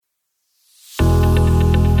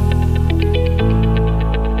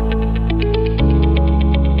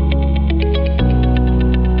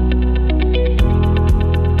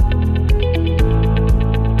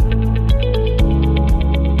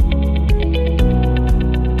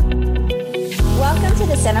to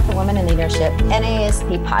the Center for Women in Leadership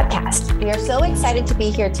NASP podcast. We are so excited to be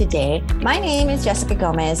here today. My name is Jessica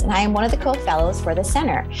Gomez, and I am one of the co-fellows for the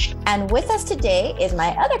center. And with us today is my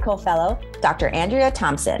other co-fellow, Dr. Andrea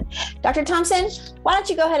Thompson. Dr. Thompson, why don't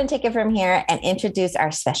you go ahead and take it from here and introduce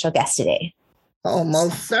our special guest today? Oh,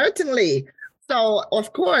 most certainly. So,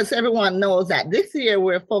 of course, everyone knows that this year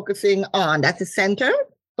we're focusing on, that's the Center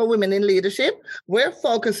for Women in Leadership. We're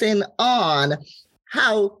focusing on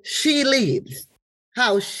how she leads.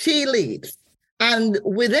 And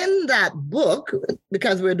within that book,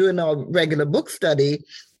 because we're doing a regular book study,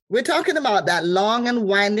 we're talking about that long and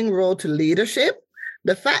winding road to leadership,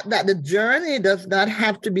 the fact that the journey does not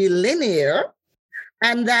have to be linear,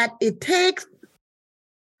 and that it takes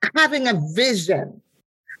having a vision,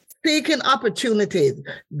 seeking opportunities,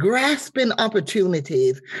 grasping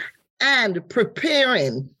opportunities, and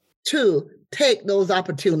preparing to take those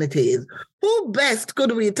opportunities. Who best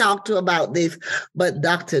could we talk to about this but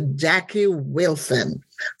Dr. Jackie Wilson?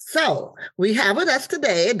 So we have with us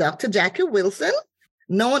today Dr. Jackie Wilson,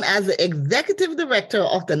 known as the Executive Director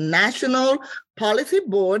of the National Policy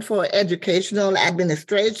Board for Educational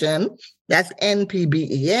Administration, that's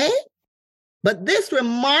NPBEA. But this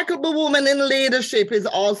remarkable woman in leadership is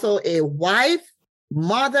also a wife,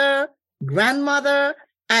 mother, grandmother,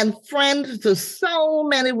 and friend to so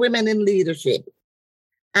many women in leadership.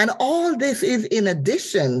 And all this is in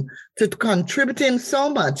addition to contributing so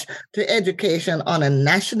much to education on a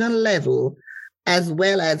national level, as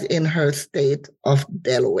well as in her state of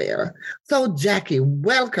Delaware. So, Jackie,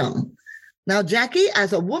 welcome. Now, Jackie,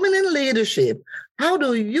 as a woman in leadership, how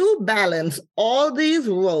do you balance all these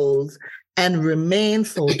roles and remain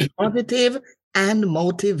so positive and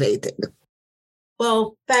motivated?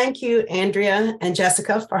 Well, thank you, Andrea and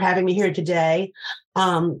Jessica, for having me here today.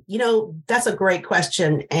 That's a great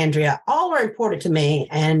question, Andrea. All are important to me,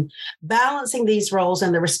 and balancing these roles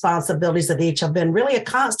and the responsibilities of each have been really a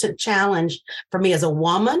constant challenge for me as a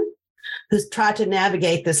woman who's tried to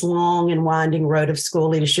navigate this long and winding road of school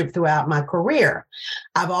leadership throughout my career.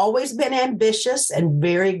 I've always been ambitious and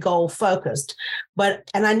very goal-focused,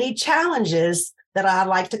 and I need challenges that I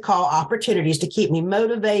like to call opportunities to keep me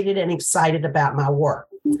motivated and excited about my work.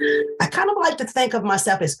 I kind of like to think of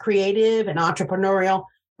myself as creative and entrepreneurial,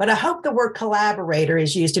 but I hope the word collaborator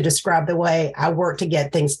is used to describe the way I work to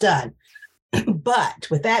get things done. But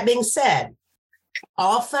with that being said,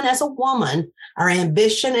 often as a woman, our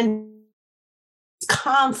ambition and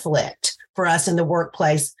conflict for us in the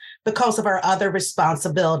workplace because of our other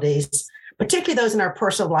responsibilities, particularly those in our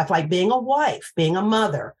personal life, like being a wife, being a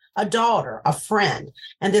mother, a daughter, a friend.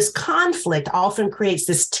 And this conflict often creates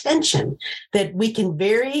this tension that we can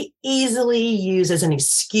very easily use as an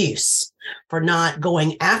excuse for not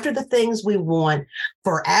going after the things we want,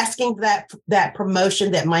 for asking that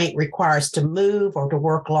promotion that might require us to move or to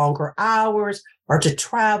work longer hours or to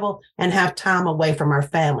travel and have time away from our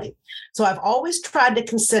family. So I've always tried to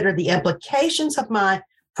consider the implications of my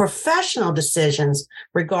professional decisions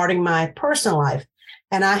regarding my personal life.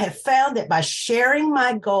 And I have found that by sharing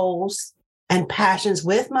my goals and passions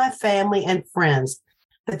with my family and friends,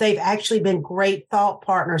 that they've actually been great thought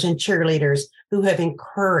partners and cheerleaders who have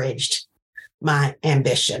encouraged my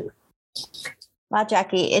ambition. Wow,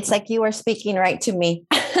 Jackie, it's like you are speaking right to me.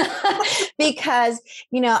 Because,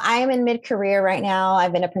 I am in mid-career right now.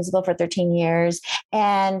 I've been a principal for 13 years,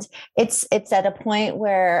 and it's at a point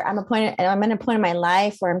where I'm in a point in my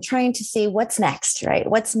life where I'm trying to see what's next, right?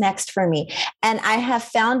 What's next for me? And I have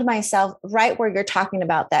found myself right where you're talking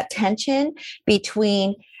about that tension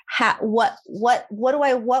between what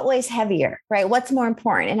weighs heavier, right? What's more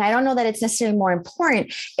important? And I don't know that it's necessarily more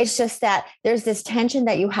important. It's just that there's this tension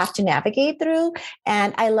that you have to navigate through.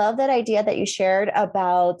 And I love that idea that you shared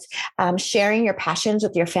about sharing your passions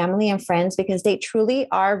with your family and friends, because they truly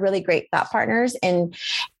are really great thought partners in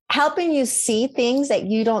helping you see things that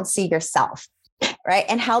you don't see yourself. Right.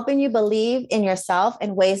 And helping you believe in yourself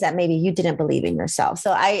in ways that maybe you didn't believe in yourself.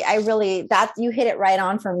 So I really, that you hit it right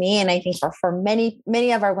on for me. And I think for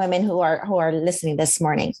many of our women who are listening this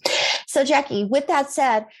morning. So Jackie, with that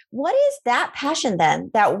said, what is that passion then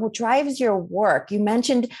that drives your work? You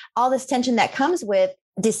mentioned all this tension that comes with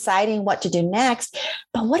deciding what to do next,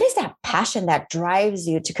 but what is that passion that drives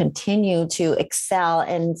you to continue to excel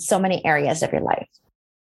in so many areas of your life?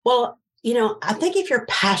 Well, I think if you're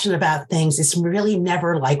passionate about things, it's really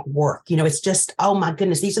never like work. It's just, oh my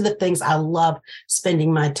goodness, these are the things I love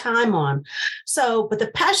spending my time on. So, but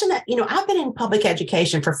the passion that, I've been in public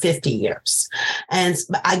education for 50 years. And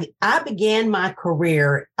I began my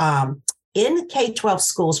career in K-12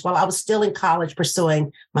 schools while I was still in college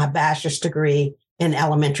pursuing my bachelor's degree in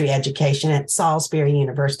elementary education at Salisbury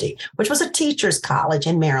University, which was a teacher's college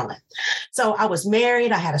in Maryland. So I was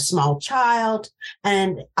married, I had a small child,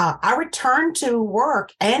 and I returned to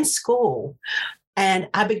work and school. And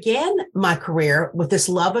I began my career with this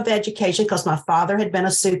love of education because my father had been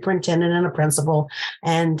a superintendent and a principal,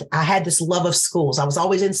 and I had this love of schools. I was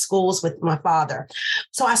always in schools with my father.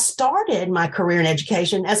 So I started my career in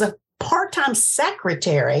education as a part-time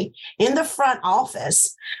secretary in the front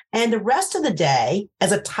office, and the rest of the day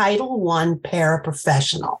as a Title I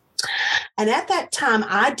paraprofessional. And at that time,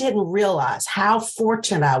 I didn't realize how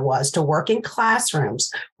fortunate I was to work in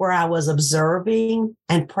classrooms where I was observing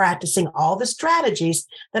and practicing all the strategies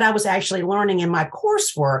that I was actually learning in my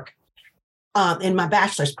coursework in my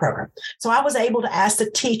bachelor's program. So I was able to ask the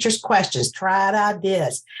teachers questions, try out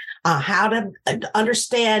ideas, how to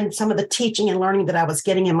understand some of the teaching and learning that I was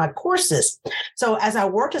getting in my courses. So as I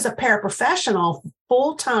worked as a paraprofessional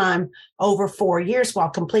full-time over 4 years while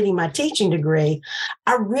completing my teaching degree,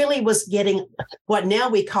 I really was getting what now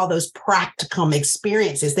we call those practicum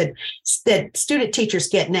experiences that student teachers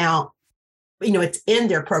get now. You know, it's in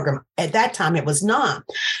their program. At that time, it was not.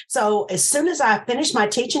 So as soon as I finished my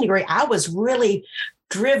teaching degree, I was really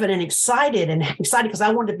driven and excited because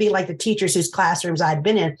I wanted to be like the teachers whose classrooms I'd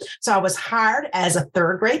been in. So I was hired as a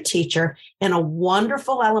third grade teacher in a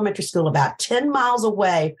wonderful elementary school about 10 miles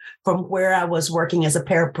away from where I was working as a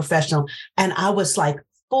paraprofessional. And I was like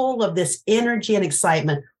full of this energy and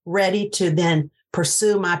excitement, ready to then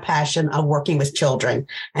pursue my passion of working with children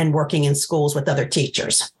and working in schools with other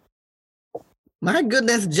teachers. My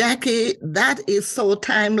goodness, Jackie, that is so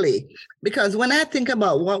timely, because when I think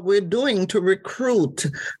about what we're doing to recruit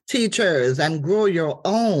teachers and grow your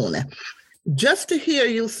own, just to hear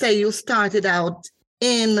you say you started out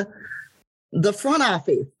in the front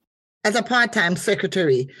office as a part-time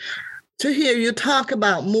secretary, to hear you talk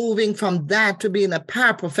about moving from that to being a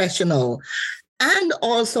paraprofessional, and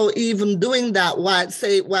also even doing that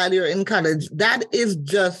while you're in college, that is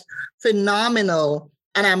just phenomenal.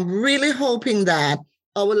 And I'm really hoping that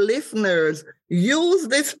our listeners use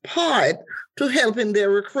this part to help in their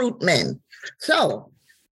recruitment. So,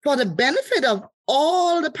 for the benefit of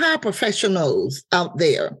all the paraprofessionals out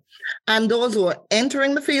there and those who are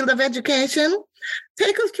entering the field of education,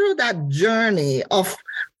 take us through that journey of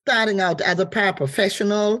starting out as a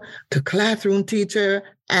paraprofessional to classroom teacher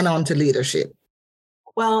and on to leadership.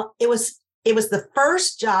 Well, it was the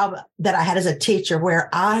first job that I had as a teacher where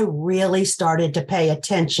I really started to pay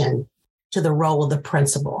attention to the role of the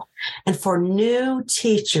principal. And for new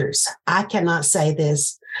teachers, I cannot say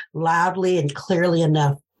this loudly and clearly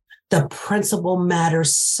enough. The principal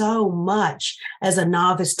matters so much as a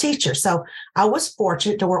novice teacher. So I was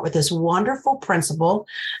fortunate to work with this wonderful principal,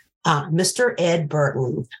 Mr. Ed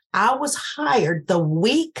Burton. I was hired the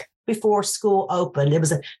week before school opened. It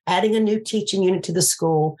was adding a new teaching unit to the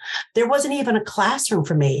school. There wasn't even a classroom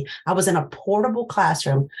for me. I was in a portable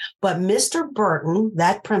classroom, but Mr. Burton,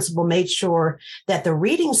 that principal, made sure that the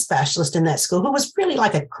reading specialist in that school, who was really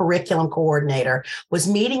like a curriculum coordinator, was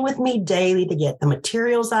meeting with me daily to get the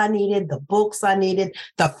materials I needed, the books I needed,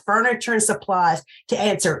 the furniture and supplies to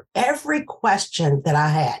answer every question that I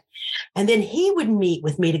had. And then he would meet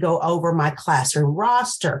with me to go over my classroom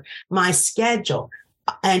roster, my schedule,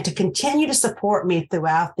 and to continue to support me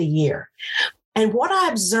throughout the year. And what I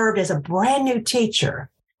observed as a brand new teacher,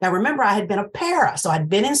 now remember, I had been a para, so I'd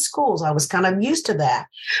been in schools. I was kind of used to that.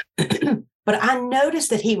 But I noticed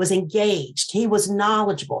that he was engaged. He was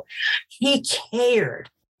knowledgeable. He cared.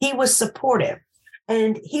 He was supportive.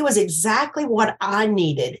 And he was exactly what I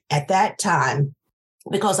needed at that time,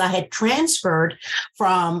 because I had transferred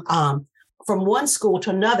from one school to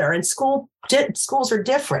another, and schools are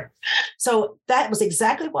different. So that was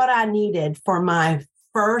exactly what I needed for my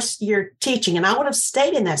first year teaching. And I would have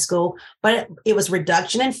stayed in that school, but it was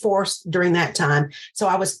reduction in force during that time. So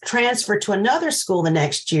I was transferred to another school the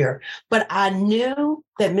next year. But I knew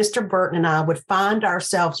that Mr. Burton and I would find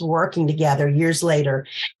ourselves working together years later.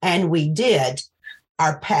 And we did.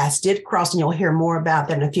 Our paths did cross, and you'll hear more about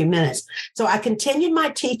that in a few minutes. So I continued my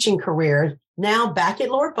teaching career, now back at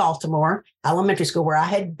Lord Baltimore Elementary School, where I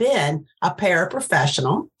had been a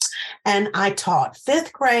paraprofessional, and I taught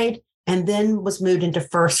 5th grade and then was moved into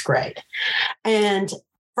 1st grade. And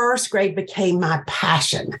 1st grade became my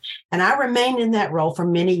passion, and I remained in that role for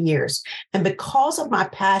many years. And because of my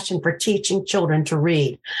passion for teaching children to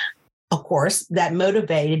read, of course, that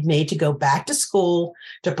motivated me to go back to school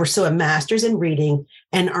to pursue a master's in reading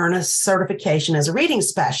and earn a certification as a reading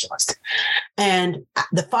specialist. And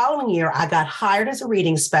the following year, I got hired as a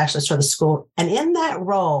reading specialist for the school. And in that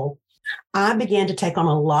role, I began to take on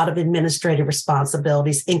a lot of administrative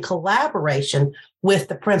responsibilities in collaboration with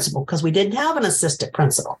the principal because we didn't have an assistant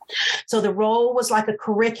principal. So the role was like a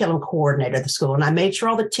curriculum coordinator of the school. And I made sure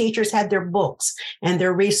all the teachers had their books and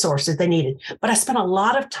their resources they needed. But I spent a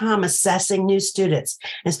lot of time assessing new students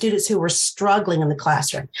and students who were struggling in the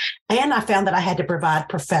classroom. And I found that I had to provide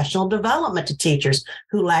professional development to teachers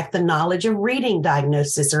who lacked the knowledge of reading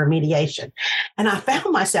diagnosis or remediation. And I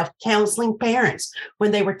found myself counseling parents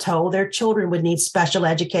when they were told their children would need special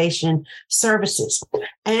education services.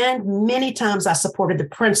 And many times I supported the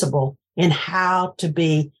principal in how to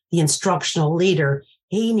be the instructional leader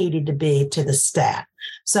he needed to be to the staff.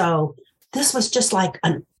 So this was just like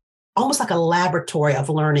almost like a laboratory of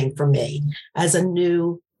learning for me as a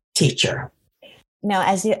new teacher. Now,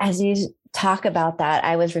 as you talk about that,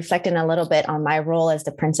 I was reflecting a little bit on my role as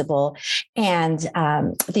the principal and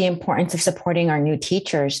the importance of supporting our new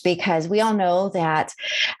teachers, because we all know that,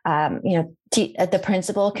 the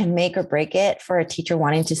principal can make or break it for a teacher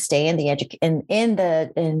wanting to stay in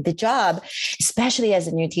the job, especially as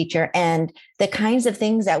a new teacher. And the kinds of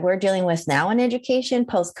things that we're dealing with now in education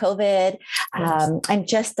post-COVID, and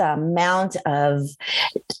just the amount of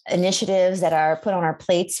initiatives that are put on our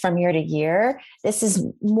plates from year to year, this is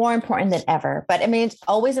more important than ever. But I mean, it's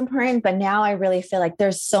always important, but now I really feel like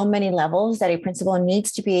there's so many levels that a principal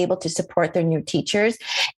needs to be able to support their new teachers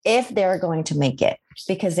if they're going to make it,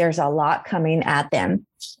 because there's a lot coming at them.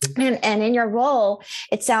 And in your role,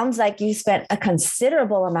 it sounds like you spent a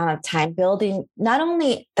considerable amount of time building not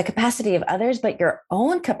only the capacity of others, but your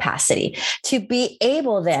own capacity to be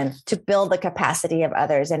able then to build the capacity of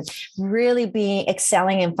others and really be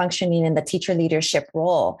excelling and functioning in the teacher leadership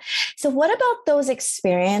role. So what about those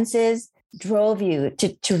experiences drove you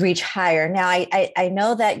to reach higher? Now, I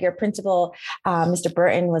know that your principal, Mr.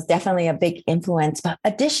 Burton, was definitely a big influence. But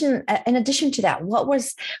in addition to that, what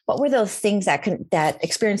were those things that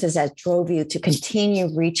experiences that drove you to continue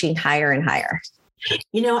reaching higher and higher?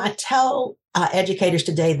 I tell educators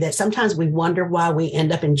today that sometimes we wonder why we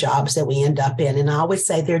end up in jobs that we end up in. And I always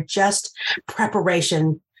say they're just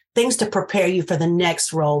preparation, things to prepare you for the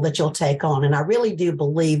next role that you'll take on. And I really do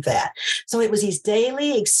believe that. So it was these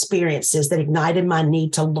daily experiences that ignited my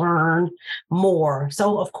need to learn more.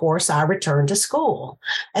 So of course I returned to school,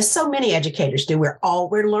 as so many educators do. We're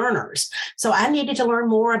learners. So I needed to learn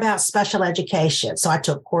more about special education. So I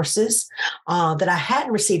took courses that I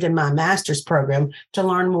hadn't received in my master's program to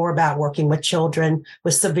learn more about working with children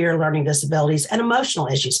with severe learning disabilities and emotional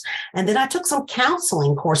issues. And then I took some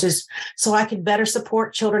counseling courses so I could better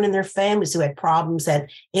support children and their families who had problems that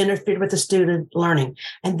interfered with the student learning.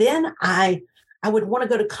 And then I would want to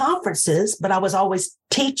go to conferences, but I was always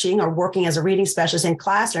teaching or working as a reading specialist in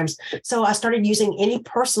classrooms. So I started using any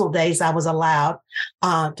personal days I was allowed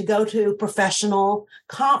to go to professional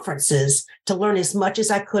conferences to learn as much as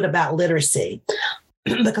I could about literacy.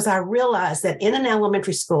 Because I realized that in an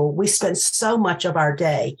elementary school, we spend so much of our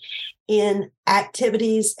day in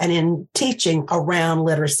activities and in teaching around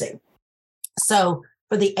literacy. So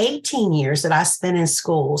for the 18 years that I spent in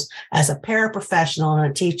schools as a paraprofessional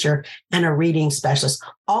and a teacher and a reading specialist,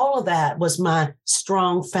 all of that was my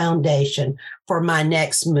strong foundation for my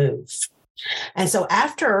next move. And so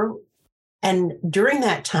during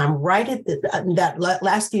that time, right at that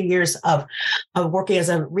last few years of working as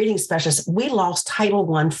a reading specialist, we lost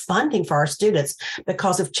Title I funding for our students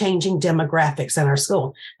because of changing demographics in our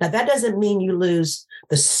school. Now, that doesn't mean you lose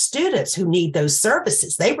the students who need those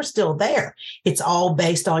services. They were still there. It's all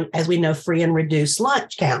based on, as we know, free and reduced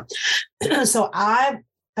lunch count. So I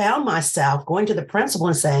found myself going to the principal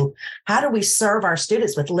and saying, how do we serve our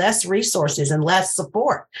students with less resources and less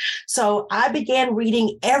support? So I began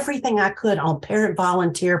reading everything I could on parent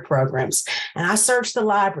volunteer programs. And I searched the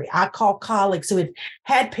library. I called colleagues who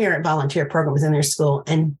had parent volunteer programs in their school.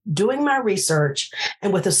 And doing my research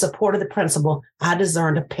and with the support of the principal, I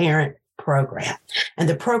discerned a parent program. And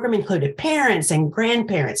the program included parents and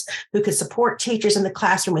grandparents who could support teachers in the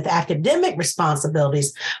classroom with academic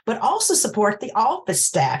responsibilities, but also support the office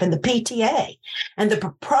staff and the PTA. And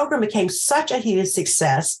the program became such a huge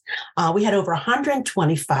success. We had over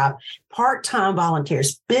 125 part-time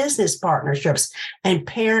volunteers, business partnerships, and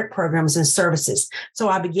parent programs and services. So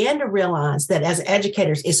I began to realize that as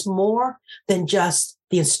educators, it's more than just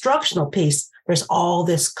the instructional piece. There's all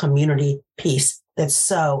this community piece that's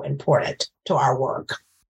so important to our work.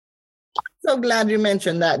 So glad you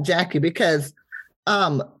mentioned that, Jackie, because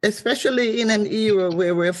especially in an era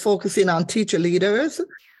where we're focusing on teacher leaders,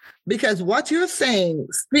 because what you're saying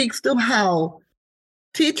speaks to how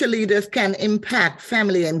teacher leaders can impact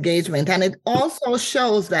family engagement. And it also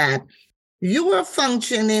shows that you were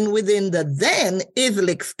functioning within the then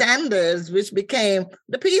ISLIC standards, which became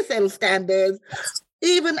the PSEL standards,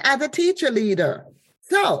 even as a teacher leader.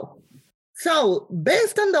 So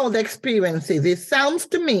based on those experiences, it sounds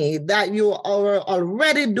to me that you are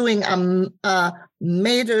already doing a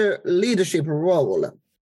major leadership role,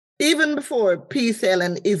 even before PCL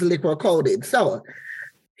and ISLIC were coded. So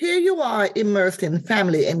here you are immersed in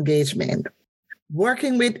family engagement,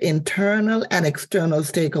 working with internal and external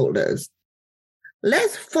stakeholders.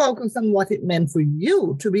 Let's focus on what it meant for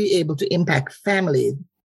you to be able to impact families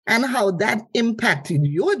and how that impacted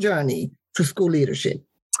your journey to school leadership.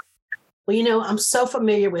 Well, I'm so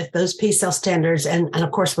familiar with those PCL standards and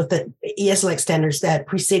of course, with the ESLIC standards that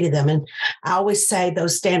preceded them. And I always say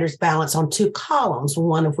those standards balance on two columns,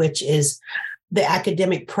 one of which is the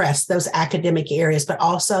academic press, those academic areas, but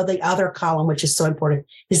also the other column, which is so important,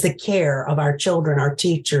 is the care of our children, our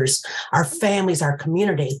teachers, our families, our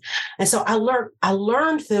community. And so I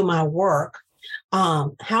learned through my work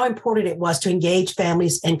how important it was to engage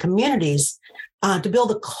families and communities to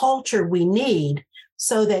build the culture we need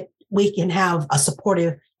so that we can have a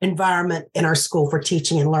supportive environment in our school for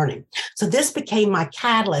teaching and learning. So this became my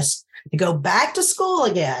catalyst to go back to school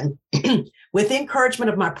again with the encouragement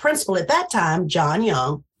of my principal at that time, John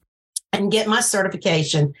Young, and get my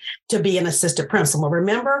certification to be an assistant principal.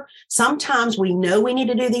 Remember, sometimes we know we need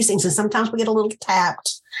to do these things, and sometimes we get a little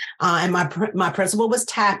tapped. And my principal was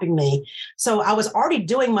tapping me. So I was already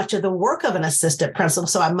doing much of the work of an assistant principal,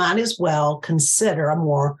 so I might as well consider a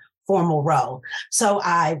more formal role. So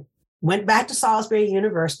I went back to Salisbury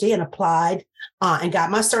University and applied and got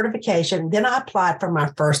my certification. Then I applied for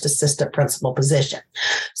my first assistant principal position.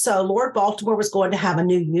 So Lord Baltimore was going to have a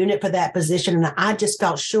new unit for that position. And I just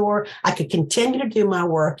felt sure I could continue to do my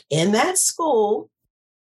work in that school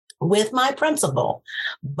with my principal.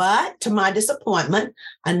 But to my disappointment,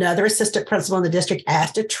 another assistant principal in the district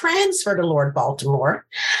asked to transfer to Lord Baltimore.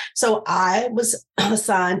 So I was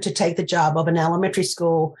assigned to take the job of an elementary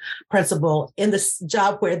school principal in the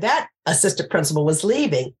job where that assistant principal was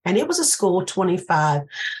leaving. And it was a school 25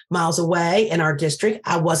 miles away in our district.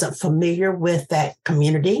 I wasn't familiar with that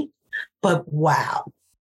community, but wow.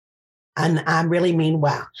 And I really mean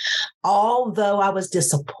wow. Although I was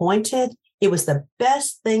disappointed, it was the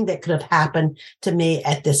best thing that could have happened to me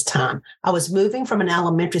at this time. I was moving from an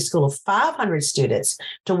elementary school of 500 students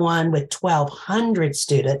to one with 1,200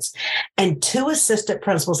 students and 2 assistant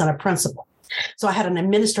principals and a principal. So I had an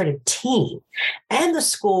administrative team, and the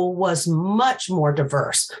school was much more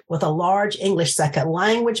diverse with a large English second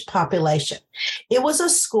language population. It was a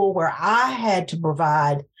school where I had to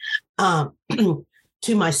provide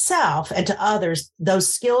to myself and to others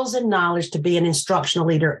those skills and knowledge to be an instructional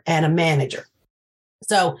leader and a manager.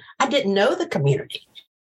 So I didn't know the community,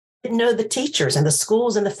 didn't know the teachers and the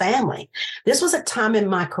schools and the family. This was a time in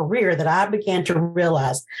my career that I began to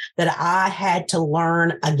realize that I had to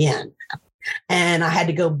learn again. And I had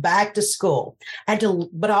to go back to school.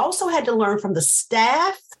 But I also had to learn from the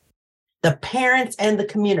staff, the parents, and the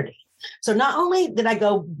community. So not only did I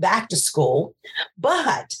go back to school,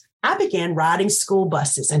 but I began riding school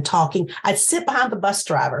buses and talking. I'd sit behind the bus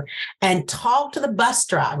driver and talk to the bus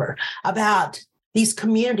driver about these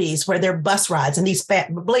communities where there are bus rides, and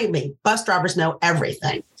believe me, bus drivers know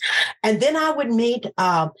everything. And then I would meet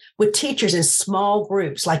with teachers in small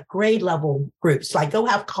groups, like grade level groups, like go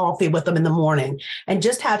have coffee with them in the morning and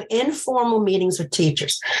just have informal meetings with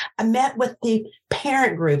teachers. I met with the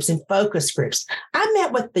parent groups and focus groups. I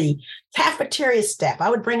met with the cafeteria staff.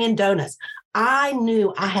 I would bring in donuts. I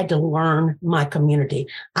knew I had to learn my community.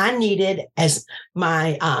 I needed, as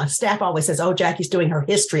my staff always says, oh, Jackie's doing her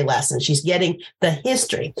history lesson. She's getting the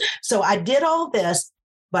history. So I did all this,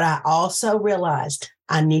 but I also realized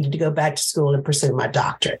I needed to go back to school and pursue my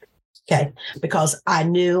doctorate. Okay. Because I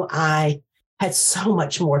knew I had so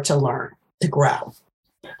much more to learn, to grow.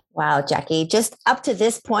 Wow, Jackie, just up to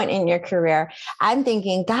this point in your career, I'm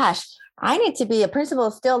thinking, gosh, I need to be a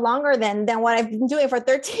principal still longer than what I've been doing for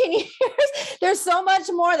 13 years. There's so much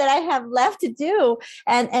more that I have left to do,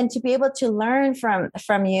 and to be able to learn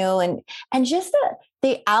from you and just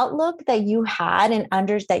the outlook that you had and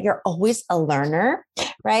that you're always a learner,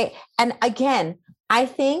 right? And again, I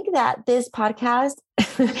think that this podcast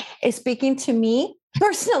is speaking to me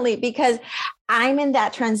personally because I'm in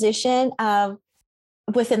that transition of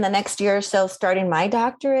within the next year or so, starting my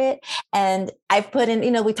doctorate. And I've put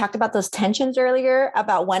in, we talked about those tensions earlier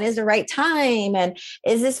about when is the right time and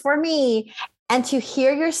is this for me? And to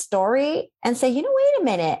hear your story and say, wait a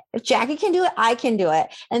minute, if Jackie can do it, I can do it.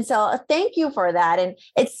 And so thank you for that. And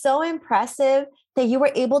it's so impressive that you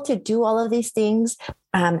were able to do all of these things,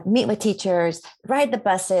 meet with teachers, ride the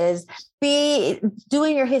buses, be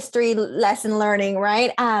doing your history lesson learning,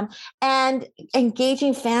 right? And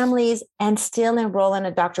engaging families and still enroll in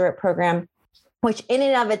a doctorate program, which in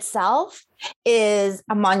and of itself is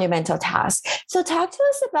a monumental task. So talk to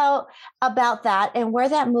us about that and where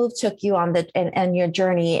that move took you on and your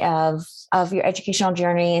journey of your educational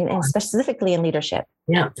journey and specifically in leadership.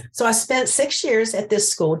 Yeah. So I spent 6 years at this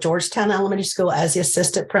school, Georgetown Elementary School, as the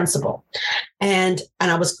assistant principal. And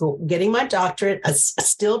I was getting my doctorate,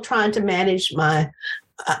 still trying to manage my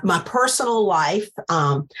personal life.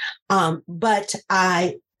 But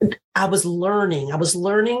I was learning,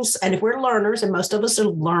 and if we're learners, and most of us are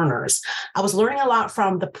learners, I was learning a lot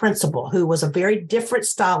from the principal, who was a very different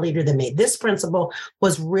style leader than me. This principal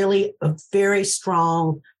was really a very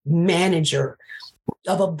strong manager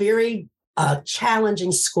of a very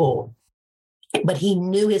challenging school, but he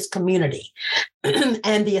knew his community.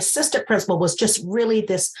 And the assistant principal was just really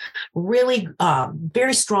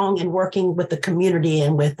very strong in working with the community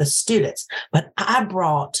and with the students. But I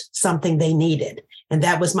brought something they needed, and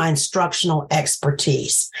that was my instructional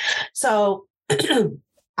expertise. So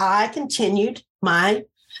I continued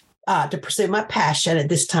to pursue my passion at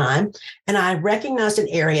this time. And I recognized an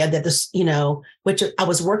area that which I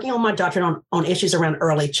was working on my doctorate on issues around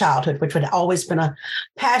early childhood, which had always been a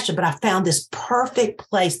passion. But I found this perfect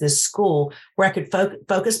place, this school, where I could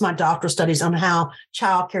focus my doctoral studies on how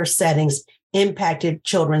childcare settings impacted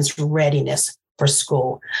children's readiness for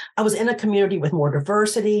school. I was in a community with more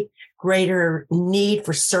diversity, greater need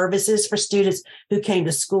for services for students who came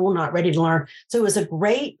to school not ready to learn. So it was a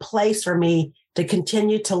great place for me to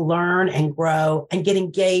continue to learn and grow and get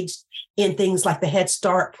engaged in things like the Head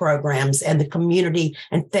Start programs and the community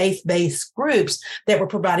and faith-based groups that were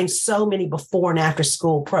providing so many before and after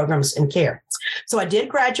school programs and care. So I did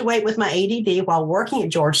graduate with my ADD while working at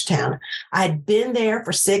Georgetown. I had been there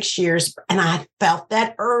for 6 years, and I felt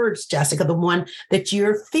that urge, Jessica, the one that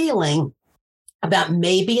you're feeling about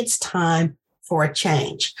maybe it's time for a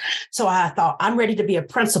change. So I thought, I'm ready to be a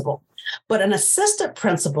principal. But an assistant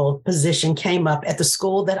principal position came up at the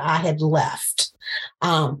school that I had left,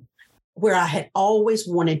 where I had always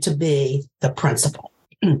wanted to be the principal.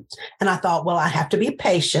 And I thought, well, I have to be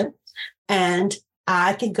patient, and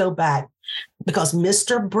I can go back, because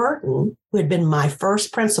Mr. Burton, who had been my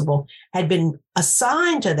first principal, had been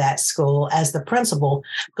assigned to that school as the principal,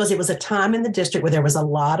 because it was a time in the district where there was a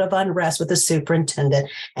lot of unrest with the superintendent,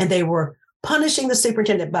 and they were punishing the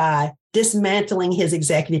superintendent by dismantling his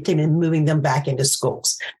executive team and moving them back into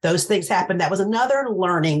schools. Those things happened. That was another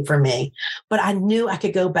learning for me, but I knew I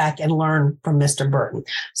could go back and learn from Mr. Burton.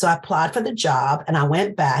 So I applied for the job, and I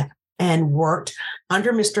went back and worked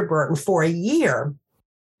under Mr. Burton for a year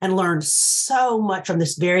and learned so much from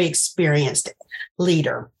this very experienced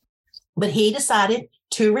leader. But he decided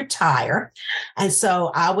to retire. And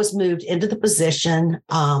so I was moved into the position.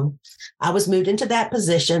 I moved into that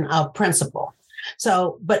position of principal.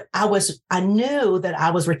 So, but I knew that I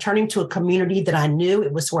was returning to a community that I knew.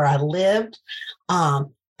 It was where I lived.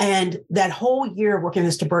 And that whole year working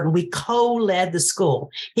with Mr. Burton, we co-led the school.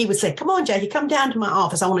 He would say, come on, Jackie, come down to my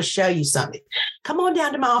office. I want to show you something. Come on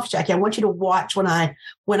down to my office, Jackie. I want you to watch when I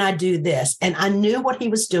do this. And I knew what he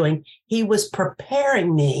was doing. He was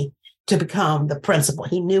preparing me to become the principal.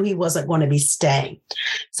 He knew he wasn't going to be staying.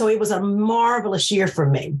 So it was a marvelous year for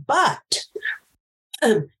me. But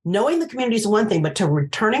knowing the community is one thing, but to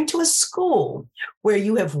returning to a school where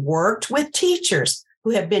you have worked with teachers who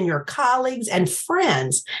have been your colleagues and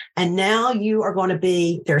friends, and now you are going to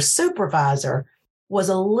be their supervisor, was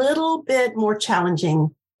a little bit more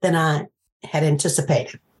challenging than I had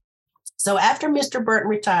anticipated. So after Mr. Burton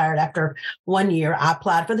retired, after 1 year, I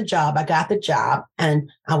applied for the job. I got the job,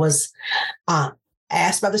 and I was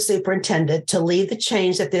asked by the superintendent to lead the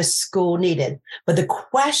change that this school needed. But the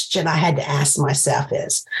question I had to ask myself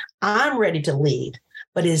is, I'm ready to lead,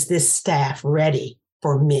 but is this staff ready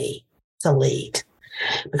for me to lead?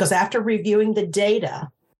 Because after reviewing the data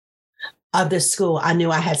of this school, I knew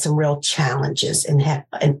I had some real challenges.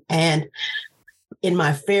 And in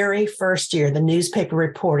my very first year, the newspaper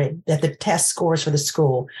reported that the test scores for the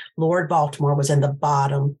school, Lord Baltimore, was in the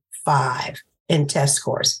bottom 5 in test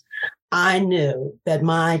scores. I knew that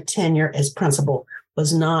my tenure as principal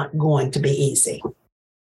was not going to be easy.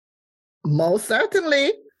 Most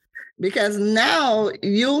certainly, because now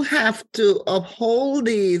you have to uphold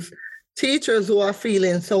these teachers who are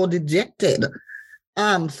feeling so dejected.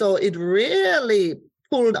 So it really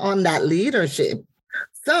pulled on that leadership.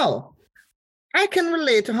 So I can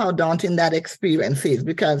relate to how daunting that experience is,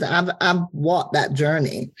 because I've walked that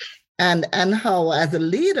journey, and how as a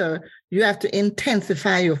leader, You have to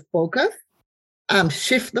intensify your focus,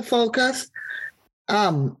 shift the focus,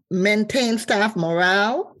 maintain staff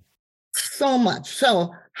morale, so much.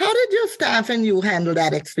 So how did your staff and you handle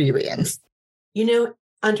that experience? You know,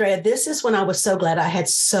 Andrea, this is when I was so glad I had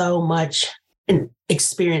so much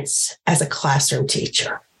experience as a classroom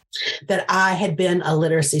teacher, that I had been a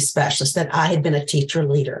literacy specialist, that I had been a teacher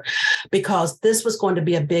leader, because this was going to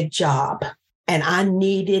be a big job. And I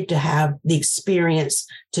needed to have the experience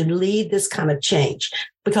to lead this kind of change,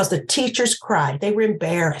 because the teachers cried. They were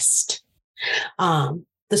embarrassed.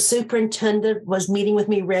 The superintendent was meeting with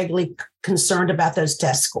me regularly, concerned about those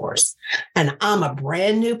test scores. And I'm a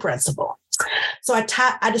brand new principal. So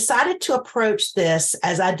I decided to approach this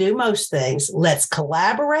as I do most things. Let's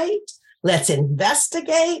collaborate, let's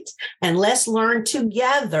investigate, and let's learn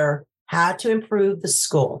together how to improve the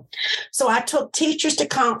school. So I took teachers to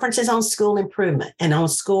conferences on school improvement and on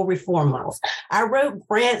school reform models. I wrote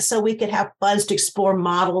grants so we could have funds to explore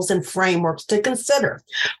models and frameworks to consider.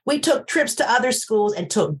 We took trips to other schools and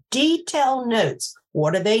took detailed notes.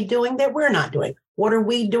 What are they doing that we're not doing? What are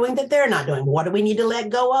we doing that they're not doing? What do we need to let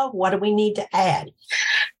go of? What do we need to add?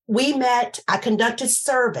 We met, I conducted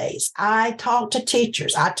surveys. I talked to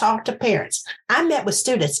teachers. I talked to parents. I met with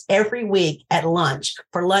students every week at lunch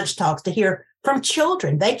for lunch talks to hear from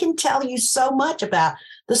children. They can tell you so much about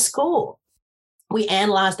the school. We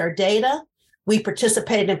analyzed our data. We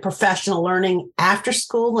participated in professional learning after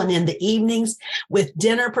school and in the evenings with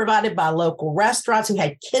dinner provided by local restaurants who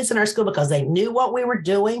had kids in our school because they knew what we were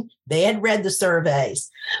doing. They had read the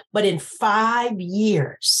surveys. But in 5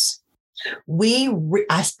 years,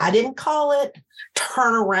 I didn't call it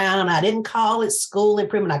turnaround. I didn't call it school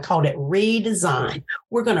improvement. I called it redesign.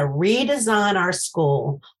 We're going to redesign our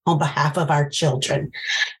school on behalf of our children.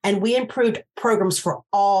 And we improved programs for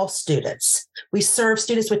all students. We serve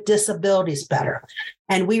students with disabilities better.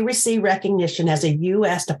 And we receive recognition as a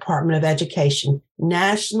U.S. Department of Education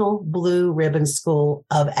National Blue Ribbon School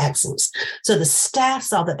of Excellence. So the staff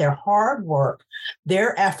saw that their hard work,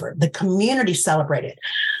 their effort, the community celebrated.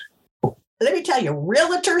 Let me tell you,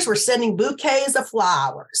 realtors were sending bouquets of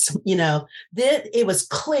flowers. You know, it was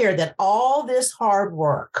clear that all this hard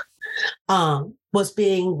work was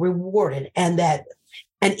being rewarded, and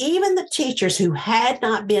even the teachers who had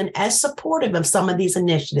not been as supportive of some of these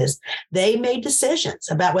initiatives, they made decisions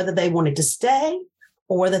about whether they wanted to stay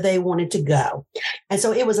or whether they wanted to go. And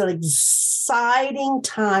so it was an exciting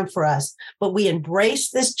time for us, but we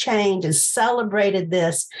embraced this change and celebrated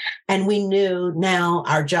this. And we knew now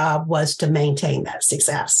our job was to maintain that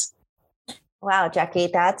success. Wow, Jackie,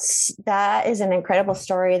 that is an incredible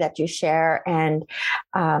story that you share, and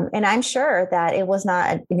I'm sure that it was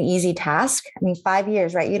not an easy task. I mean, 5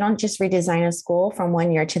 years, right? You don't just redesign a school from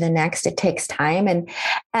one year to the next. It takes time, and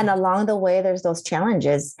along the way, there's those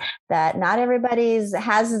challenges that not everybody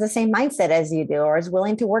has the same mindset as you do, or is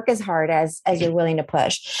willing to work as hard as you're willing to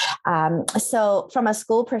push. So, from a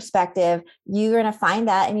school perspective, you're going to find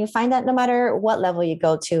that, and you find that no matter what level you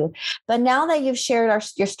go to. But now that you've shared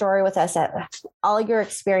your story with us all your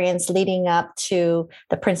experience leading up to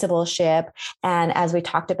the principalship, and as we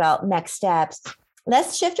talked about next steps,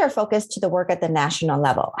 let's shift our focus to the work at the national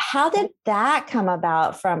level. How did that come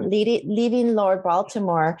about from leaving Lord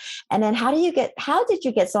Baltimore? And then how did you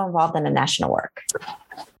get so involved in the national work?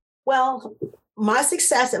 My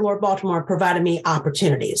success at Lord Baltimore provided me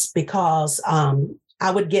opportunities because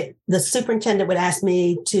the superintendent would ask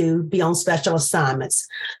me to be on special assignments.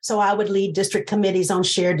 So I would lead district committees on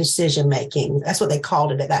shared decision-making. That's what they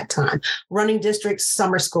called it at that time. Running district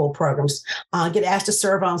summer school programs, get asked to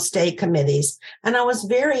serve on state committees. And I was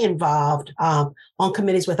very involved on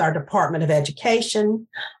committees with our Department of Education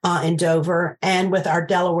in Dover and with our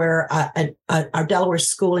Delaware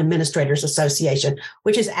School Administrators Association,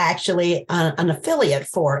 which is actually an affiliate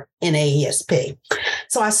for NAESP.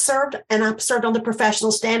 So I served on the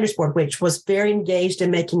Professional Standards Board, which was very engaged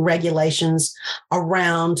in making regulations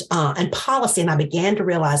around and policy. And I began to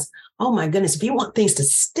realize, oh my goodness, if you want things to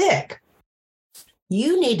stick,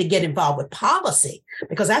 you need to get involved with policy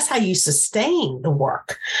because that's how you sustain the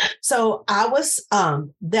work. So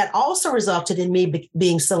that also resulted in me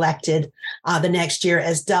being selected the next year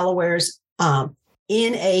as Delaware's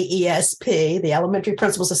NAESP, the Elementary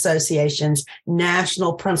Principals Association's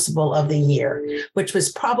National Principal of the Year, which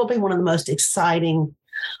was probably one of the most exciting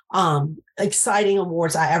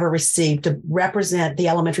awards I ever received, to represent the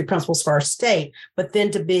elementary principals for our state, but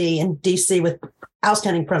then to be in DC with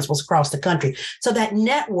outstanding principals across the country. So that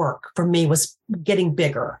network for me was getting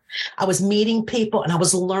bigger. I was meeting people and I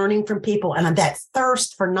was learning from people, and that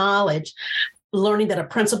thirst for knowledge learning that a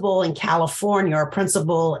principal in California or a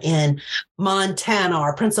principal in Montana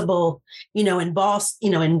or a principal, in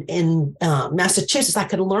Boston, in Massachusetts, I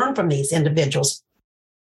could learn from these individuals.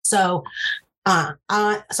 So I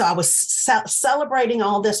was celebrating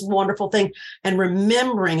all this wonderful thing and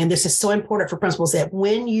remembering, and this is so important for principals, that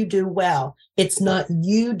when you do well, it's not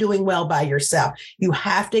you doing well by yourself. You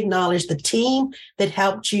have to acknowledge the team that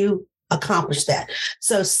helped you accomplish that.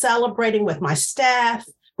 So celebrating with my staff,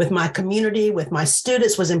 with my community, with my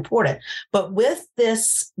students was important. But with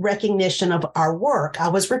this recognition of our work, I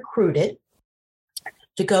was recruited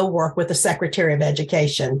to go work with the Secretary of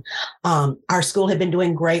Education. Our school had been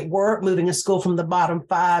doing great work. Moving a school from the bottom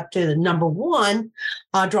 5 to the number 1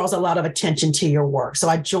 draws a lot of attention to your work. So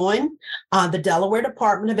I joined the Delaware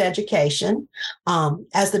Department of Education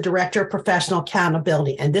as the Director of Professional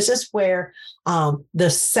Accountability. And this is where the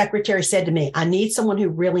secretary said to me, I need someone who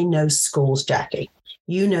really knows schools, Jackie.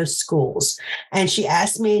 You know schools. And she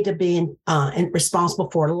asked me to be responsible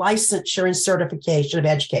for licensure and certification of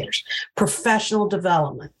educators, professional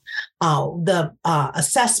development, the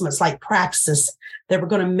assessments like praxis that were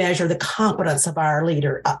going to measure the competence of our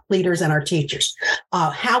leaders and our teachers,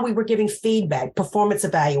 how we were giving feedback, performance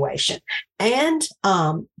evaluation, and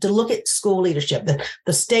to look at school leadership.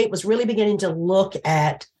 The state was really beginning to look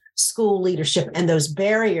at school leadership and those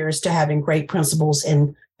barriers to having great principals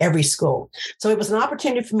in every school. So it was an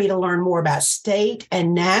opportunity for me to learn more about state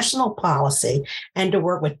and national policy and to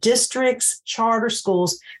work with districts, charter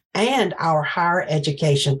schools, and our higher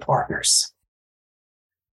education partners.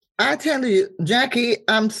 I tell you, Jackie,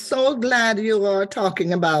 I'm so glad you are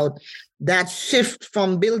talking about that shift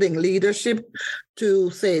from building leadership to,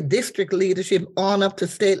 say, district leadership on up to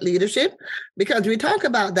state leadership, because we talk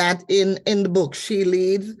about that in the book She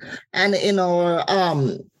Leads and in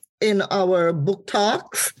our book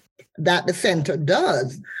talks that the center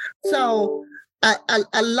does. So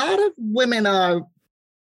a lot of women are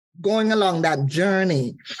going along that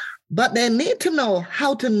journey, but they need to know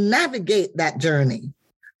how to navigate that journey.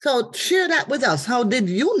 So share that with us. How did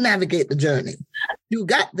you navigate the journey? You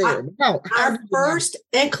got there. Our first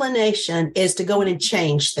inclination is to go in and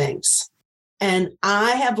change things. And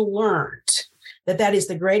I have learned that is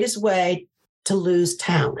the greatest way to lose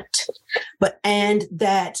talent, and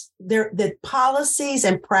that the policies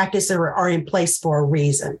and practices are in place for a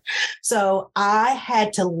reason. So I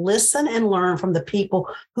had to listen and learn from the people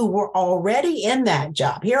who were already in that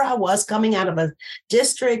job. Here I was coming out of a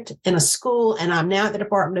district in a school, and I'm now at the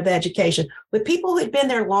Department of Education with people who had been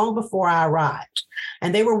there long before I arrived.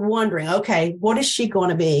 And they were wondering, okay, what is she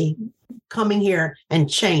going to be coming here and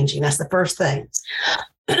changing? That's the first thing.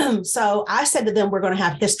 So I said to them, we're going to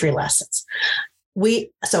have history lessons.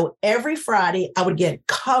 So every Friday I would get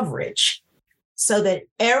coverage so that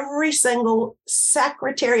every single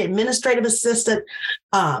secretary, administrative assistant,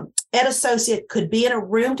 ed associate could be in a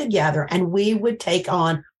room together, and we would take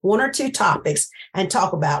on 1 or 2 topics and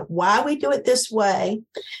talk about why we do it this way.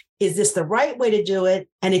 Is this the right way to do it?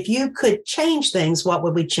 And if you could change things, what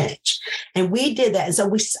would we change? And we did that. And so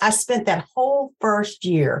I spent that whole first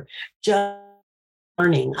year just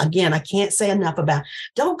learning. Again, I can't say enough about,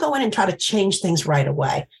 don't go in and try to change things right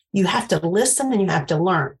away. You have to listen and you have to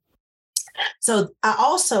learn. So I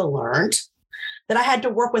also learned that I had to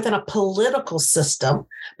work within a political system,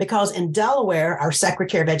 because in Delaware, our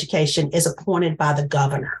Secretary of Education is appointed by the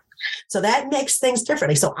governor. So that makes things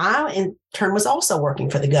differently. So I, in turn, was also working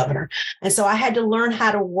for the governor. And so I had to learn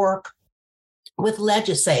how to work with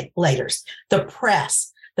legislators, the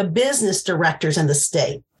press, the business directors in the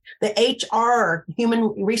state, the HR,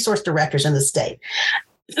 human resource directors in the state.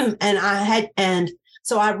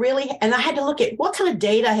 So I had to look at what kind of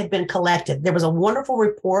data had been collected. There was a wonderful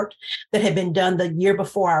report that had been done the year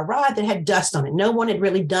before I arrived that had dust on it. No one had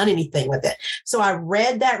really done anything with it. So I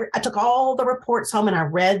read that. I took all the reports home and I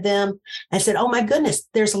read them and said, oh my goodness,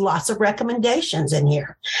 there's lots of recommendations in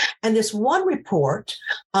here. And this one report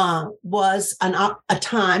was a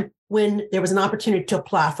time when there was an opportunity to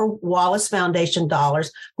apply for Wallace Foundation dollars,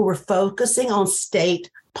 who were focusing on state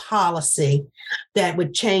policy that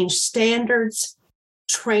would change standards,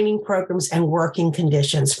 training programs, and working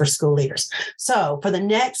conditions for school leaders. So for the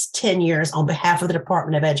next 10 years, on behalf of the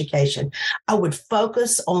Department of Education, I would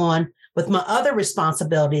focus on, with my other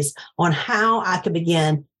responsibilities, on how I could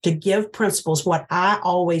begin to give principals what I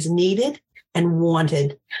always needed and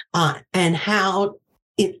wanted,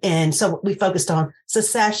 and so we focused on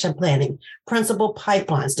succession planning, principal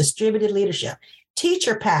pipelines, distributed leadership,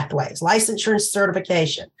 teacher pathways, licensure and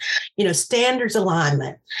certification, standards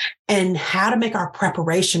alignment, and how to make our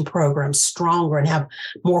preparation programs stronger and have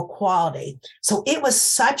more quality. So it was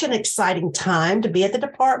such an exciting time to be at the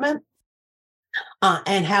department.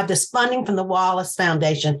 and have this funding from the Wallace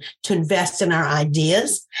Foundation to invest in our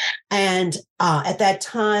ideas. And at that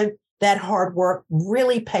time, that hard work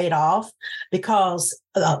really paid off because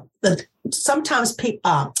sometimes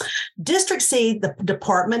districts see the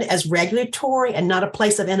department as regulatory and not a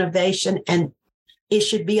place of innovation, and it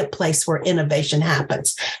should be a place where innovation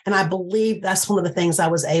happens. And I believe that's one of the things I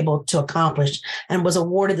was able to accomplish and was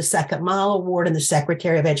awarded the Second Mile Award and the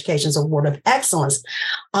Secretary of Education's Award of Excellence.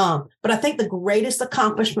 But I think the greatest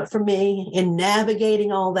accomplishment for me in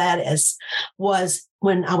navigating all that was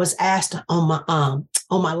when I was asked on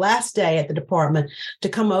my last day at the department to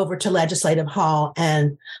come over to Legislative Hall,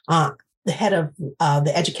 and the head of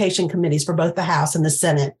the education committees for both the House and the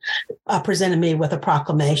Senate presented me with a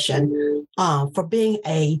proclamation for being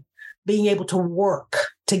able to work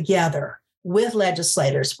together with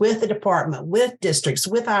legislators, with the department, with districts,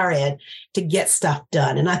 with our ed to get stuff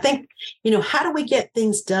done. And I think, how do we get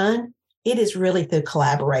things done? It is really through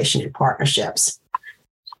collaboration and partnerships.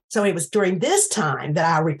 So it was during this time that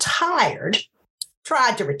I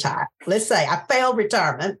tried to retire. Let's say I failed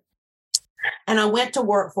retirement. And I went to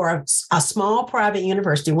work for a small private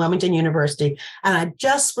university, Wilmington University, and I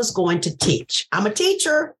just was going to teach. I'm a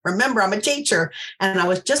teacher. Remember, I'm a teacher, and I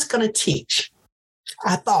was just going to teach,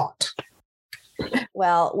 I thought.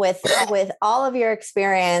 Well, with all of your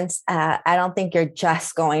experience, I don't think you're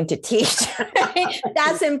just going to teach. Right?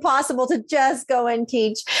 That's impossible to just go and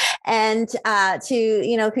teach. And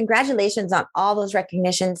congratulations on all those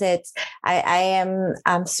recognitions.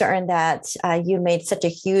 I'm certain that you made such a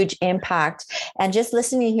huge impact. And just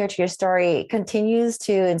listening here to your story continues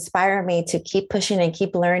to inspire me to keep pushing and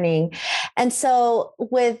keep learning. And so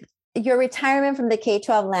with your retirement from the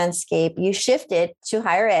K-12 landscape, you shifted to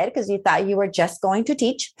higher ed because you thought you were just going to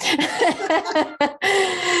teach.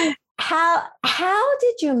 How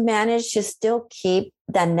did you manage to still keep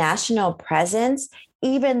the national presence,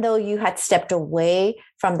 even though you had stepped away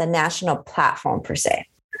from the national platform per se?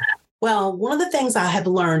 Well, one of the things I have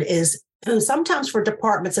learned is sometimes for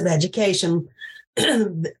departments of education,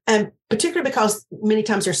 and particularly because many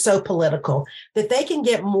times they're so political, that they can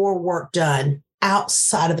get more work done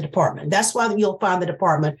outside of the department. That's why you'll find the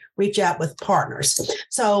department reach out with partners.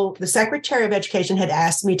 So the Secretary of Education had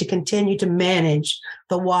asked me to continue to manage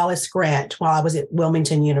the Wallace Grant while I was at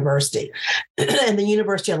Wilmington University. And the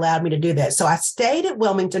university allowed me to do that. So I stayed at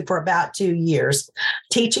Wilmington for about 2 years,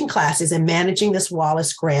 teaching classes and managing this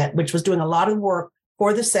Wallace Grant, which was doing a lot of work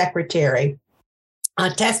for the secretary,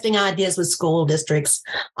 testing ideas with school districts,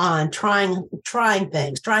 on trying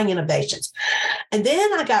things, trying innovations. And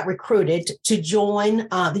then I got recruited to join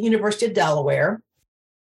the University of Delaware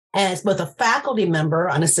as both a faculty member,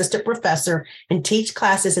 an assistant professor, and teach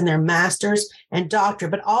classes in their master's and doctorate,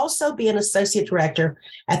 but also be an associate director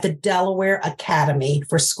at the Delaware Academy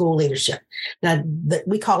for School Leadership. Now,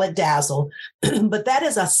 we call it DAZZLE, but that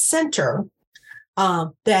is a center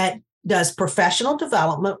that does professional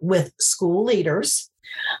development with school leaders,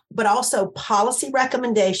 but also policy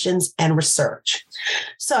recommendations and research.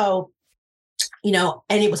 So,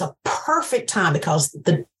 and it was a perfect time because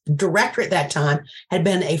the director at that time had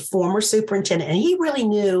been a former superintendent, and he really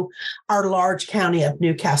knew our large county of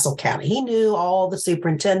Newcastle County. He knew all the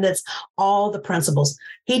superintendents, all the principals.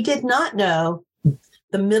 He did not know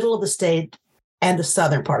the middle of the state and the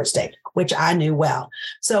southern part of the state, which I knew well.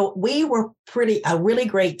 So we were a really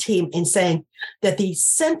great team in saying that the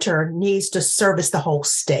center needs to service the whole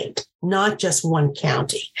state, not just one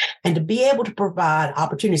county, and to be able to provide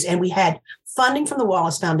opportunities. And we had funding from the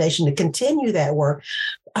Wallace Foundation to continue that work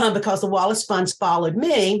because the Wallace funds followed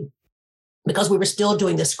me because we were still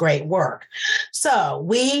doing this great work. So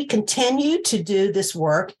we continued to do this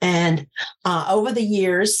work, and over the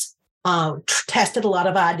years, tested a lot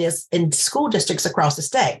of ideas in school districts across the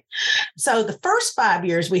state. So the first 5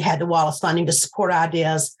 years, we had the Wallace funding to support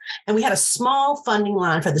ideas, and we had a small funding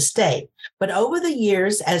line for the state. But over the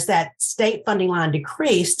years, as that state funding line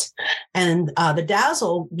decreased, and the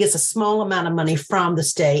DAZZLE gets a small amount of money from the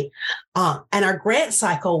state, and our grant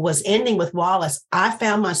cycle was ending with Wallace, I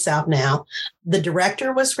found myself now, the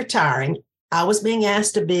director was retiring, I was being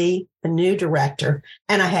asked to be the new director,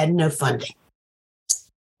 and I had no funding.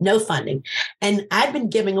 No funding. And I'd been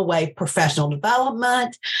giving away professional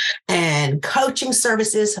development and coaching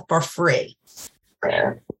services for free.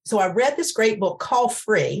 So I read this great book called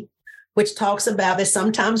Free, which talks about that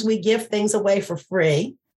sometimes we give things away for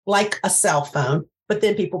free, like a cell phone, but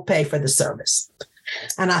then people pay for the service.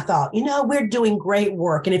 And I thought, we're doing great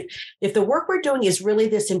work. And if the work we're doing is really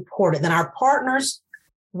this important, then our partners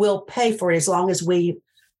will pay for it as long as we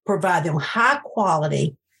provide them high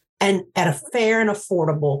quality and at a fair and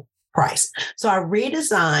affordable price. So I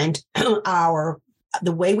redesigned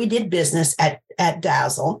the way we did business at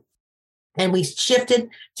Dazzle, and we shifted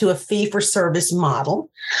to a fee-for-service model.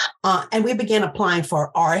 And we began applying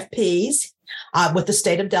for RFPs with the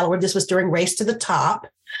state of Delaware. This was during Race to the Top.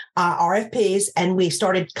 RFPs, and we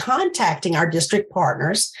started contacting our district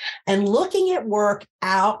partners and looking at work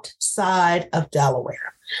outside of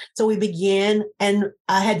Delaware. So we began, and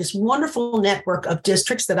I had this wonderful network of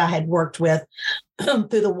districts that I had worked with through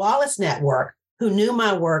the Wallace Network, who knew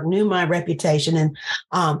my work, knew my reputation.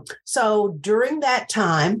 And so during that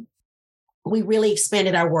time, we really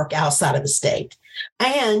expanded our work outside of the state.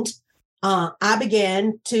 And I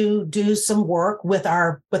began to do some work with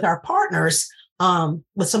our partners,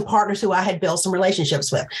 with some partners who I had built some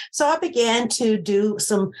relationships with. So I began to do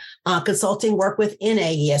some consulting work with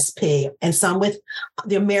NAESP and some with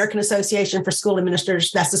the American Association for School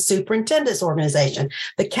Administrators. That's the superintendent's organization,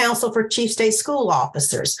 the Council for Chief State School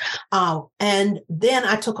Officers. And then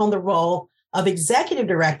I took on the role of executive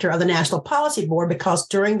director of the National Policy Board, because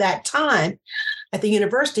during that time at the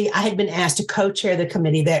university, I had been asked to co-chair the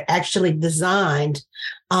committee that actually designed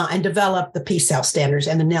and developed the PSAL standards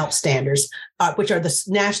and the NELP standards, which are the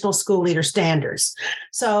National School Leader Standards.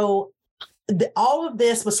 So all of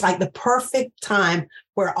this was like the perfect time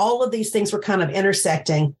where all of these things were kind of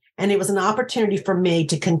intersecting. And it was an opportunity for me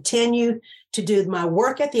to continue to do my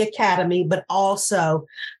work at the academy, but also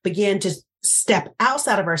begin to step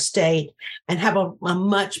outside of our state and have a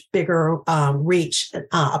much bigger reach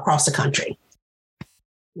across the country.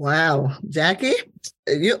 Wow, Jackie,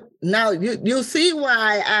 you see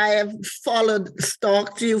why I have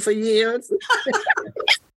stalked you for years?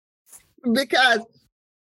 Because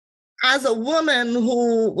as a woman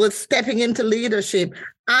who was stepping into leadership,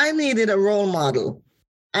 I needed a role model,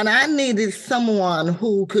 and I needed someone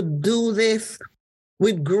who could do this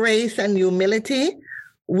with grace and humility,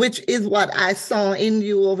 which is what I saw in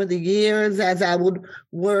you over the years as I would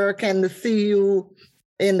work and see you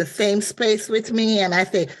in the same space with me. And I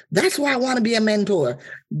say, that's why I want to be a mentor.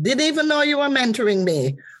 Didn't even know you were mentoring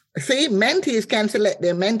me. See, mentees can select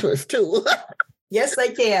their mentors too. Yes,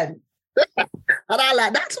 they can. And I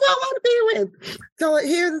like, that's what I want to be with. So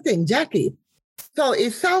here's the thing, Jackie. So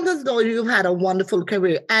it sounds as though you've had a wonderful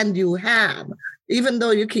career, and you have, even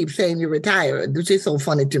though you keep saying you're retired, which is so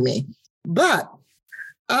funny to me. But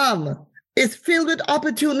it's filled with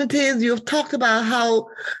opportunities. You've talked about how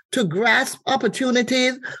to grasp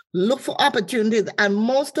opportunities, look for opportunities, and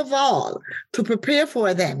most of all, to prepare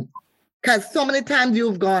for them. Because so many times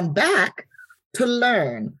you've gone back to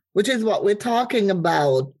learn, which is what we're talking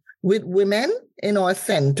about with women in our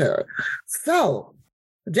center. So,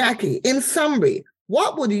 Jackie, in summary,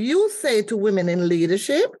 what would you say to women in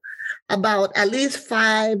leadership about at least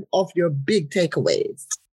 5 of your big takeaways?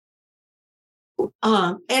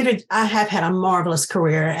 Andrea, I have had a marvelous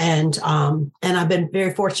career, and I've been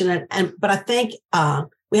very fortunate. But I think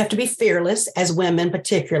we have to be fearless as women,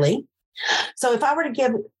 particularly. So, if I were to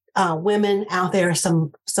give women out there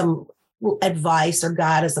some advice or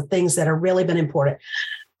guidance of things that have really been important,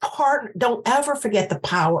 don't ever forget the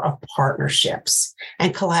power of partnerships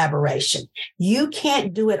and collaboration. You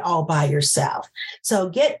can't do it all by yourself. So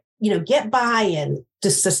get buy-in to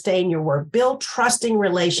sustain your work, build trusting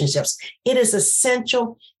relationships. It is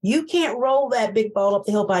essential. You can't roll that big ball up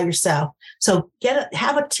the hill by yourself. So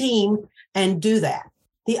have a team and do that.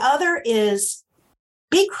 The other is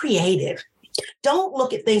be creative. Don't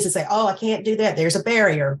look at things and say, oh, I can't do that. There's a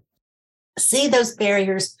barrier. See those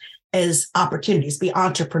barriers as opportunities. Be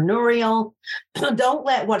entrepreneurial. Don't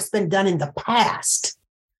let what's been done in the past,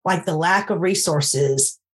 like the lack of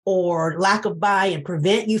resources or lack of buy-in,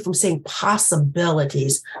 prevent you from seeing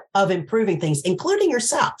possibilities of improving things, including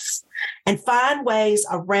yourself, and find ways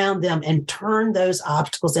around them and turn those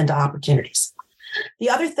obstacles into opportunities. The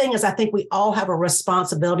other thing is, I think we all have a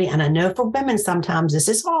responsibility, and I know for women sometimes this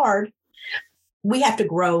is hard. We have to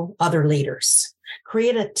grow other leaders.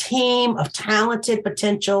 Create a team of talented,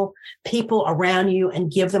 potential people around you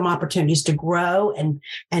and give them opportunities to grow and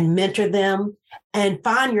mentor them, and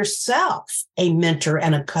find yourself a mentor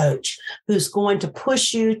and a coach who's going to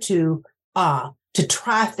push you to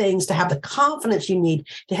try things, to have the confidence you need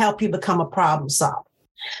to help you become a problem solver.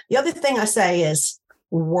 The other thing I say is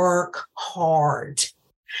work hard.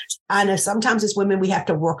 I know sometimes as women, we have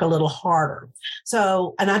to work a little harder.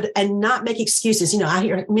 So, and not make excuses. I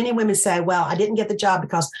hear many women say, well, I didn't get the job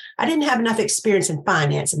because I didn't have enough experience in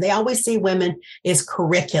finance. And they always see women as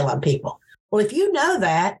curriculum people. Well, if you know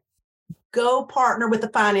that, go partner with the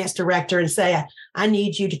finance director and say, I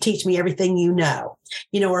need you to teach me everything you know.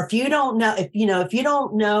 Or if you don't know, if you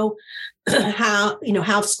don't know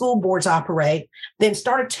how school boards operate, then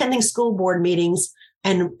start attending school board meetings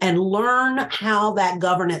and learn how that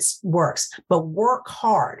governance works. But work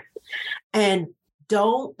hard. And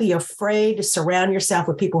don't be afraid to surround yourself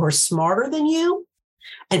with people who are smarter than you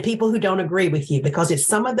and people who don't agree with you, because it's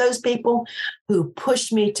some of those people who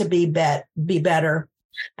pushed me to be better.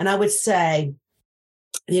 And I would say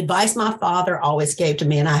the advice my father always gave to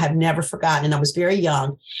me, and I have never forgotten, and I was very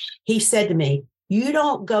young, he said to me, you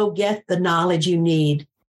don't go get the knowledge you need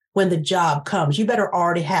when the job comes. You better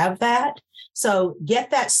already have that. So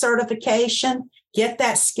get that certification, get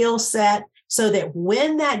that skill set, so that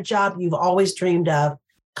when that job you've always dreamed of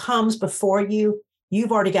comes before you,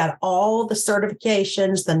 you've already got all the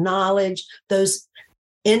certifications, the knowledge, those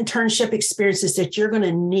internship experiences that you're going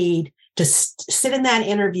to need to sit in that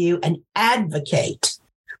interview and advocate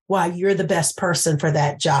why you're the best person for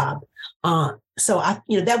that job. So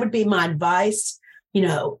that would be my advice,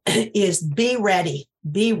 is be ready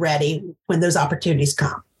when those opportunities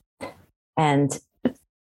come. And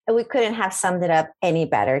we couldn't have summed it up any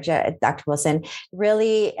better, Dr. Wilson.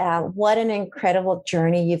 Really, what an incredible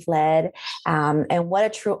journey you've led, and what a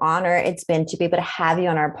true honor it's been to be able to have you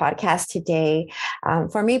on our podcast today.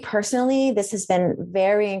 For me personally, this has been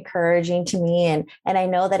very encouraging to me, and I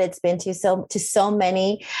know that it's been to so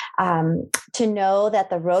many, to know that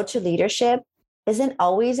the road to leadership isn't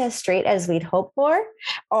always as straight as we'd hoped for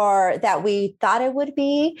or that we thought it would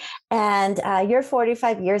be. And your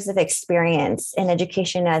 45 years of experience in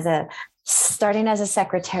education starting as a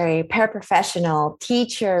secretary, paraprofessional,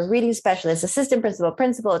 teacher, reading specialist, assistant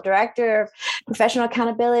principal, director of professional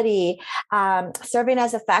accountability, serving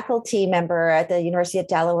as a faculty member at the University of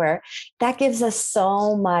Delaware. That gives us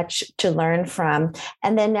so much to learn from.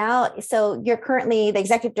 And then now, so you're currently the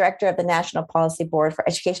executive director of the National Policy Board for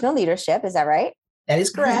Educational Leadership. Is that right? That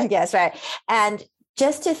is correct. Yes, right. And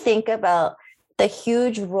just to think about the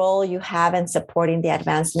huge role you have in supporting the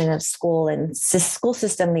advancement of school and school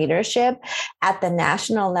system leadership at the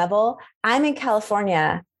national level. I'm in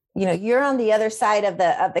California. You're on the other side of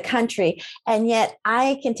the country, and yet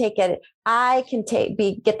I can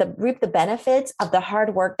reap the benefits of the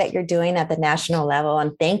hard work that you're doing at the national level.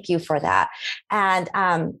 And thank you for that.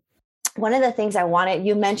 And one of the things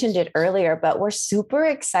you mentioned it earlier, but we're super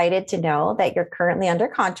excited to know that you're currently under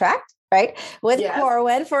contract, right, with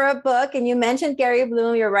Corwin for a book. And you mentioned Gary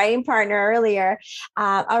Bloom, your writing partner, earlier,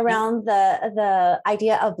 around the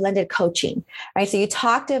idea of blended coaching, right? So you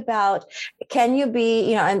talked about, can you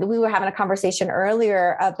be, and we were having a conversation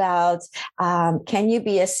earlier about, can you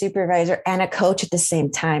be a supervisor and a coach at the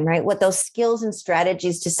same time, right? What those skills and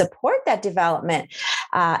strategies to support that development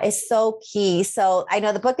is so key. So I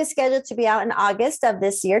know the book is scheduled to be out in August of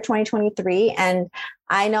this year, 2023. And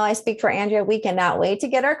I know I speak for Andrea. We cannot wait to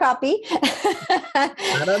get our copy.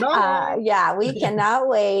 I don't know. We cannot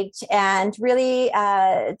wait. And really,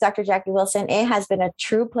 Dr. Jackie Wilson, it has been a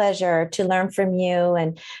true pleasure to learn from you,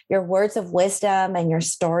 and your words of wisdom and your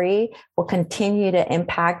story will continue to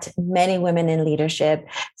impact many women in leadership.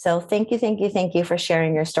 So thank you for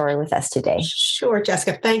sharing your story with us today. Sure,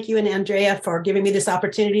 Jessica. Thank you and Andrea for giving me this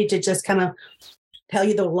opportunity to just kind of tell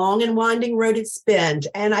you the long and winding road it's been.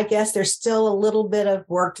 And I guess there's still a little bit of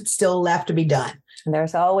work that's still left to be done.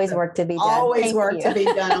 There's always work to be done. Always work to be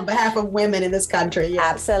done on behalf of women in this country.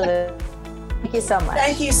 Yes. Absolutely. Thank you so much.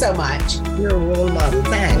 Thank you so much. You're a role model.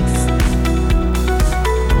 Thanks.